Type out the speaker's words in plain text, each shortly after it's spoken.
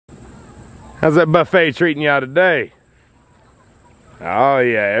How's that buffet treating y'all today? Oh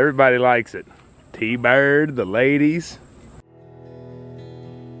yeah, everybody likes it. T-Bird, the ladies.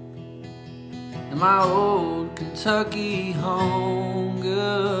 In my old Kentucky home,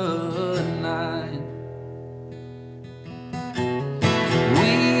 good night.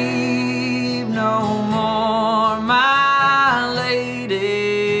 Weep no more, my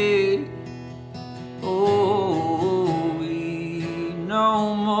lady. Oh, weep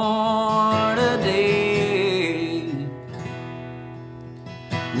no more today.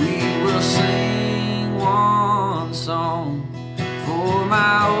 We will sing one song for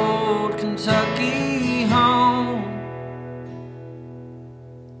my old Kentucky home,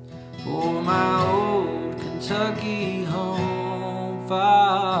 for my old Kentucky home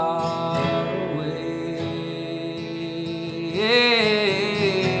far away.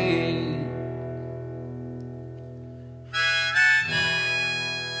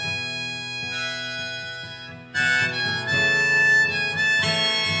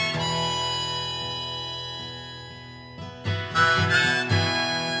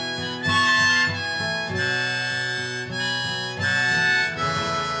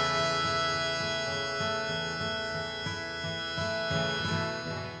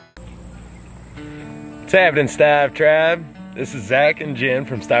 What's happening, Stive Tribe? This is Zach and Jen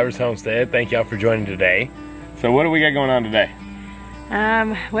from Stiver's Homestead. Thank y'all for joining today. So what do we got going on today?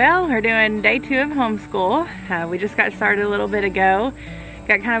 Well, we're doing day 2 of homeschool. We just got started a little bit ago.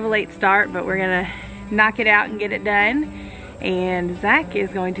 Got kind of a late start, but we're gonna knock it out and get it done. And Zach is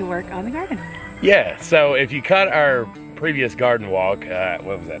going to work on the garden. Yeah, so if you caught our previous garden walk,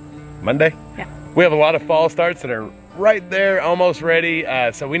 what was that, Monday? Yeah. We have a lot of fall starts that are right there, almost ready.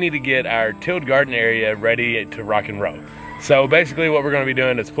 So we need to get our tilled garden area ready to rock and roll. So basically what we're gonna be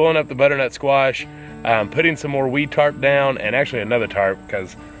doing is pulling up the butternut squash, putting some more weed tarp down, and actually another tarp,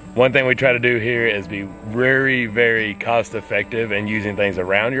 because one thing we try to do here is be very, very cost effective in using things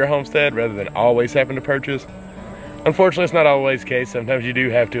around your homestead rather than always having to purchase. Unfortunately, it's not always the case. Sometimes you do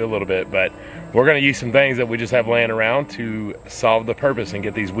have to a little bit, but we're gonna use some things that we just have laying around to solve the purpose and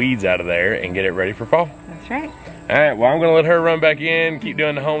get these weeds out of there and get it ready for fall. That's right. All right, well, I'm gonna let her run back in, keep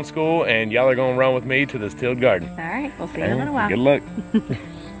doing the homeschool, and y'all are gonna run with me to this tilled garden. All right, we'll see you in a little while. Good luck.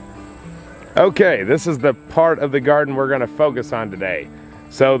 Okay, this is the part of the garden we're gonna focus on today.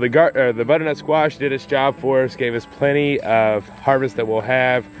 So the butternut squash did its job for us, gave us plenty of harvest that we'll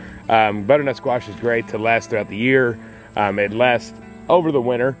have. Butternut squash is great to last throughout the year. It lasts over the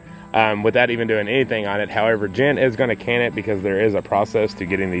winter without even doing anything on it. However, Jen is gonna can it because there is a process to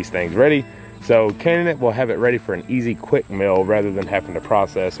getting these things ready. So canning it will have it ready for an easy, quick meal rather than having to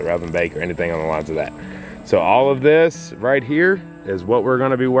process or oven bake or anything on the lines of that. So all of this right here is what we're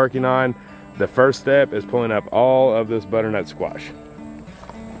gonna be working on. The first step is pulling up all of this butternut squash.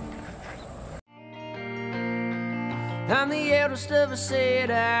 I'm the eldest of a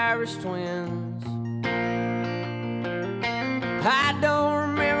set of Irish twins. I don't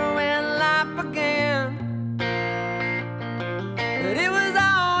remember when life began, but it was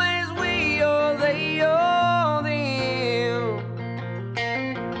always we or they or them,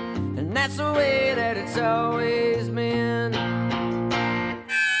 and that's the way that it's always been.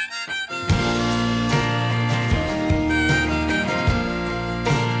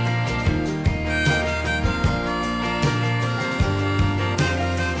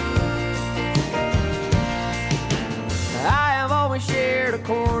 Shared a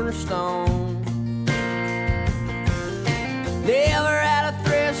cornerstone, never had a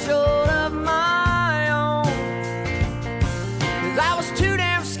threshold of my own, 'cause I was too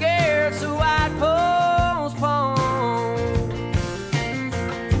damn scared, so I'd postpone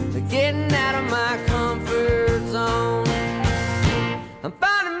getting out of my comfort zone. I'm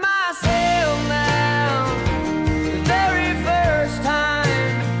finding myself now, the very first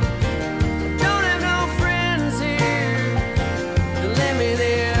time. I don't have no friends here to lend me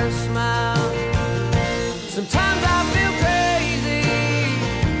their smile. Sometimes I feel crazy,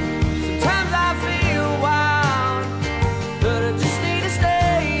 sometimes I feel wild, but I just need to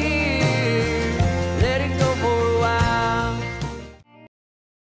stay here, let it go for a while.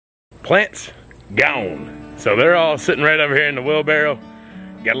 Plants gone. So they're all sitting right over here in the wheelbarrow.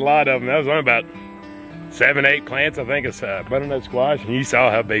 Got a lot of them. That was only about 7, 8 plants, I think, it's butternut squash, and you saw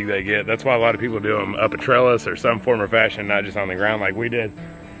how big they get. That's why a lot of people do them up a trellis or some form or fashion, not just on the ground like we did.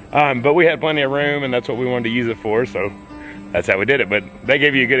 But we had plenty of room, and that's what we wanted to use it for, so that's how we did it. But they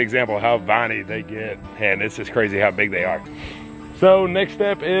gave you a good example of how viney they get, and it's just crazy how big they are. So next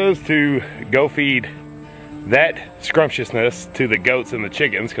step is to go feed that scrumptiousness to the goats and the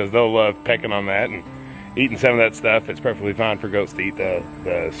chickens, because they'll love pecking on that and eating some of that stuff. It's perfectly fine for goats to eat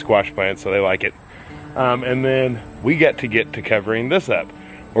the squash plants, so they like it. And then we get to covering this up.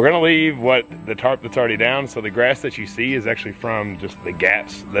 We're gonna leave the tarp that's already down, so the grass that you see is actually from just the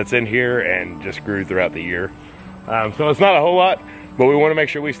gaps that's in here and just grew throughout the year. So it's not a whole lot, but we wanna make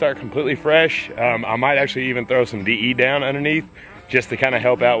sure we start completely fresh. I might actually even throw some DE down underneath just to kind of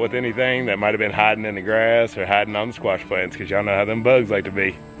help out with anything that might have been hiding in the grass or hiding on the squash plants, because y'all know how them bugs like to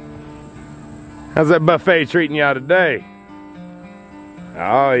be. How's that buffet treating y'all today?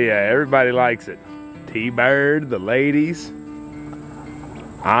 Oh yeah, everybody likes it. T-Bird, the ladies,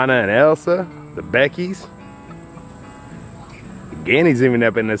 Anna and Elsa, the Beckys. Ganny's even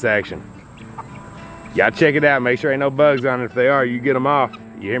up in this action. Y'all check it out, make sure ain't no bugs on it. If they are, you get them off.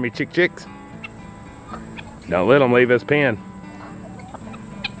 You hear me, chicks? Don't let them leave this pen.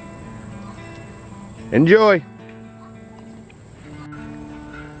 Enjoy.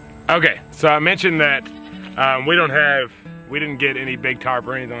 Okay, so I mentioned that we didn't get any big tarp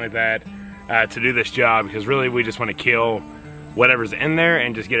or anything like that to do this job, because really we just want to kill whatever's in there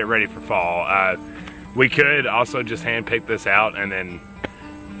and just get it ready for fall. We could also just hand pick this out and then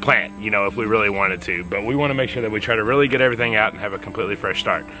plant, you know, if we really wanted to, but we want to make sure that we try to really get everything out and have a completely fresh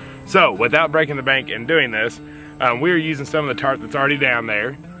start. So without breaking the bank and doing this, we are using some of the tarp that's already down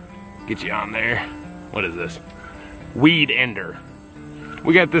there. Get you on there. What is this? Weed ender.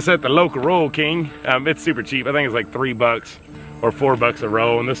 We got this at the local Roll King. It's super cheap. I think it's like $3 or $4 a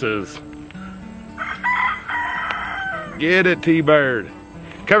roll, and this is, get it, T-Bird.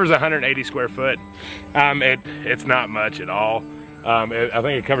 Covers 180 square foot. It's not much at all. I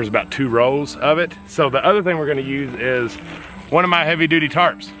think it covers about 2 rolls of it. So the other thing we're gonna use is one of my heavy duty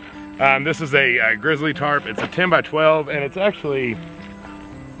tarps. This is a grizzly tarp. It's a 10 by 12, and it's actually,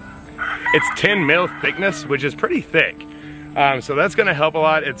 it's 10 mil thickness, which is pretty thick. So that's gonna help a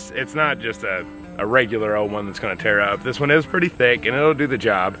lot. It's not just a regular old one that's gonna tear up. This one is pretty thick and it'll do the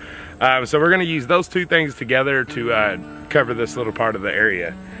job. So we're gonna use those two things together to cover this little part of the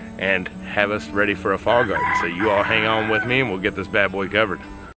area and have us ready for a fall garden. So you all hang on with me and we'll get this bad boy covered.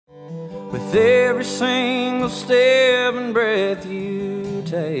 With every single step and breath you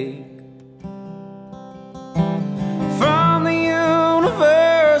take, from the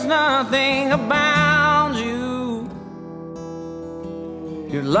universe nothing abounds you.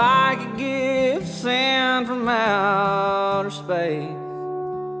 You're like a gift sent from outer space.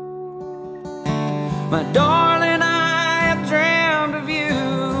 My darling, I have dreamt of you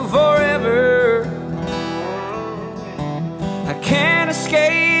forever. I can't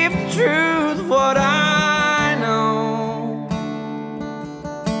escape the truth of what I know.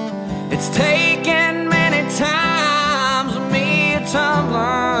 It's taken many times of me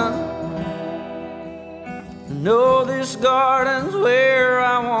tumbling. I know this garden's where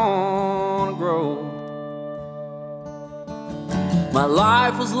I wanna grow. My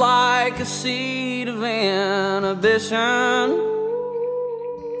life was like a seed of ambition,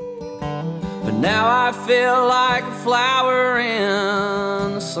 but now I feel like a flower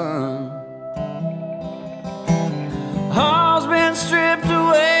in the sun. All's been stripped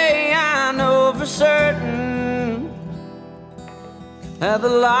away, I know for certain that the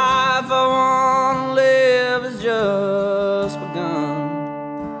life I wanna live has just begun.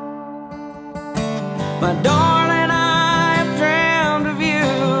 My darling, I have dreamt of you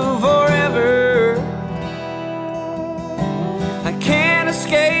forever. I can't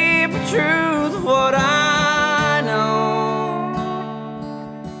escape the truth of what I know.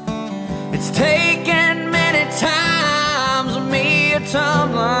 It's taken many times of me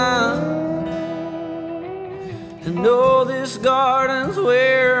tumbling to know this garden's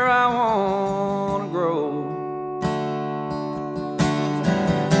where I wanna grow.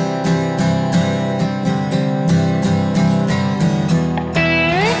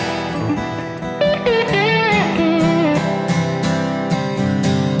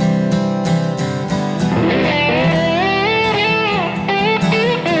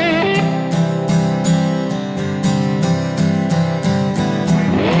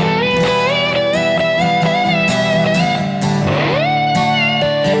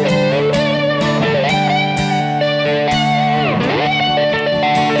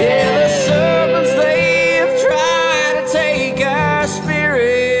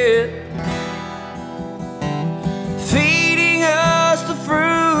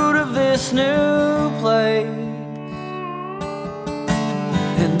 New place,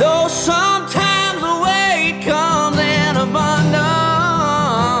 and though sometimes the weight comes in abundance,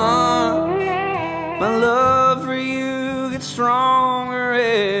 my love for you gets stronger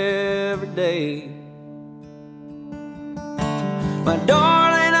every day. My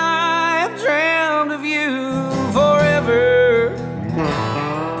darling, I have dreamt of you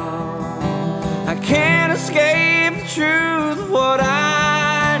truth of what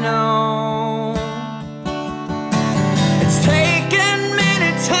I know. It's taken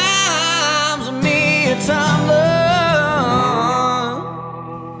many times of me to tumble.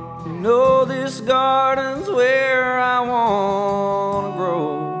 You know this garden's where I wanna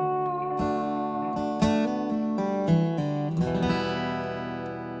grow.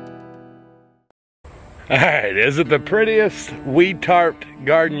 All right, is it the prettiest weed tarped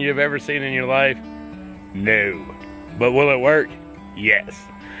garden you've ever seen in your life? No. But will it work? Yes.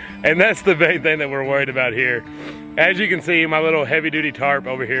 And that's the main thing that we're worried about here. As you can see, my little heavy duty tarp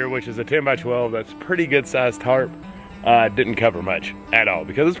over here, which is a 10 by 12, that's a pretty good sized tarp, didn't cover much at all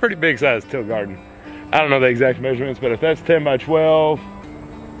because it's a pretty big sized till garden. I don't know the exact measurements, but if that's 10 by 12,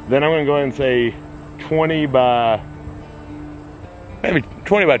 then I'm gonna go ahead and say 20 by, maybe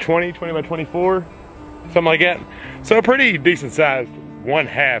 20 by 20, 20 by 24. Something like that. So a pretty decent sized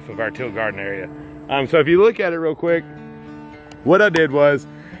 1/2 of our till garden area. So if you look at it real quick, what I did was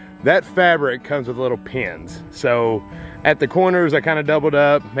that fabric comes with little pins. So at the corners, I kind of doubled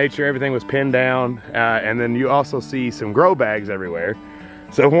up, made sure everything was pinned down. And then you also see some grow bags everywhere.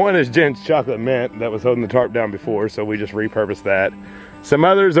 So one is Jen's chocolate mint that was holding the tarp down before. So we just repurposed that. Some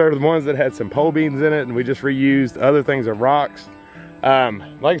others are the ones that had some pole beans in it and we just reused. Other things are rocks.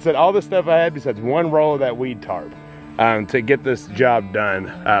 Like I said, all the stuff I had besides one roll of that weed tarp to get this job done.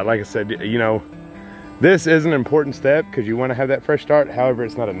 Like I said, you know, this is an important step because you want to have that fresh start. However,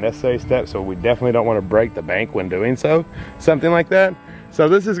 it's not a necessary step, so we definitely don't want to break the bank when doing so, something like that. So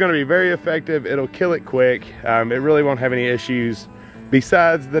this is going to be very effective. It'll kill it quick. It really won't have any issues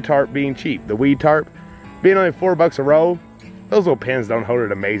besides the tarp being cheap. The weed tarp being only $4 a roll, those little pins don't hold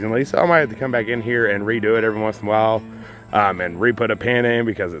it amazingly. So I might have to come back in here and redo it every once in a while. And re-put a pin in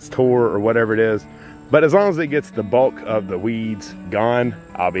because it's tore or whatever it is. But as long as it gets the bulk of the weeds gone,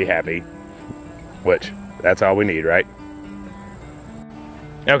 I'll be happy. Which, that's all we need, right?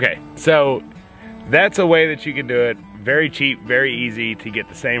 Okay, so that's a way that you can do it. Very cheap, very easy to get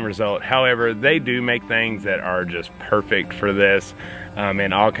the same result. However, they do make things that are just perfect for this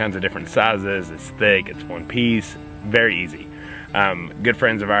in all kinds of different sizes. It's thick, it's one piece, very easy. Good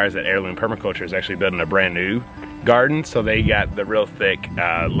friends of ours at Heirloom Permaculture is actually building a brand new garden, so they got the real thick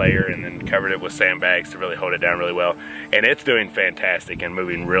layer and then covered it with sandbags to really hold it down really well, and it's doing fantastic and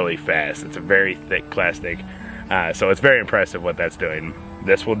moving really fast. It's a very thick plastic, so it's very impressive what that's doing.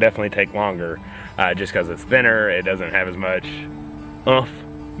 This will definitely take longer just because it's thinner. It doesn't have as much oomph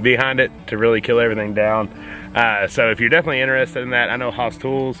behind it to really kill everything down. So if you're definitely interested in that, I know Haas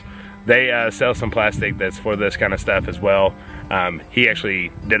Tools, they sell some plastic that's for this kind of stuff as well. He actually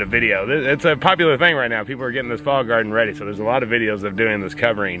did a video. It's a popular thing right now. People are getting this fall garden ready, so there's a lot of videos of doing this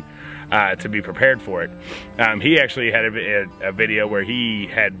covering to be prepared for it. He actually had a video where he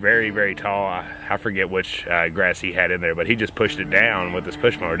had very, very tall, I forget which grass he had in there, but he just pushed it down with this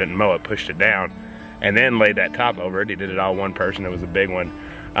push mower, didn't mow it, pushed it down, and then laid that top over it. He did it all one person. It was a big one.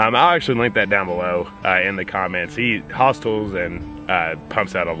 I'll actually link that down below in the comments. Haas Tools and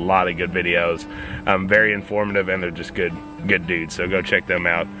pumps out a lot of good videos, very informative, and they're just good dudes. So go check them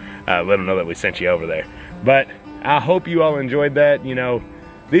out. Let them know that we sent you over there. But I hope you all enjoyed that. You know,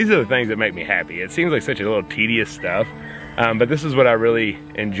 these are the things that make me happy. It seems like such a little tedious stuff, but this is what I really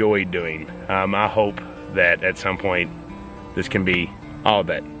enjoy doing. I hope that at some point this can be all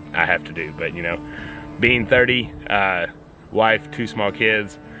that I have to do. But you know, being 30, wife, 2 small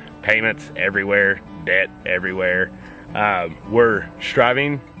kids, payments everywhere, debt everywhere. We're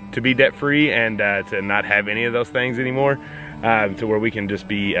striving to be debt free and to not have any of those things anymore, to where we can just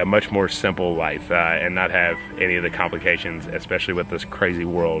be a much more simple life and not have any of the complications, especially with this crazy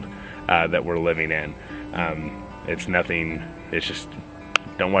world that we're living in. It's nothing, it's just,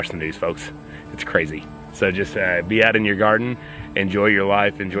 don't watch the news, folks. It's crazy. So just be out in your garden, enjoy your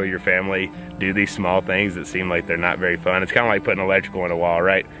life, enjoy your family, do these small things that seem like they're not very fun. It's kind of like putting electrical in a wall,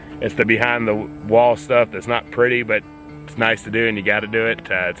 right? It's the behind the wall stuff that's not pretty, but it's nice to do and you got to do it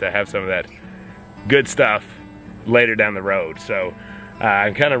to have some of that good stuff later down the road. So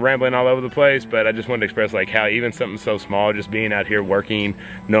I'm kind of rambling all over the place, but I just wanted to express like how even something so small, just being out here working,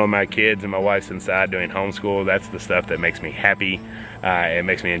 knowing my kids and my wife's inside doing homeschool, that's the stuff that makes me happy. It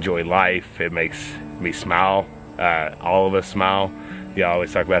makes me enjoy life. It makes me smile. All of us smile. You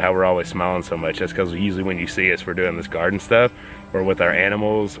always talk about how we're always smiling so much. That's because usually when you see us, we're doing this garden stuff or with our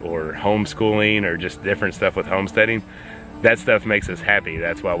animals or homeschooling or just different stuff with homesteading. That stuff makes us happy.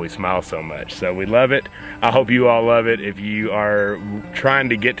 That's why we smile so much. So we love it. I hope you all love it. If you are trying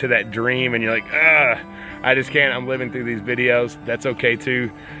to get to that dream and you're like, I just can't. I'm living through these videos. That's okay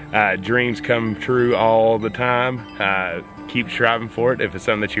too. Dreams come true all the time. Keep striving for it. If it's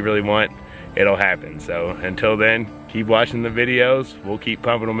something that you really want, it'll happen. So until then, keep watching the videos. We'll keep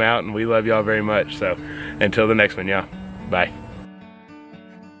pumping them out, and we love y'all very much. So until the next one, y'all. Bye.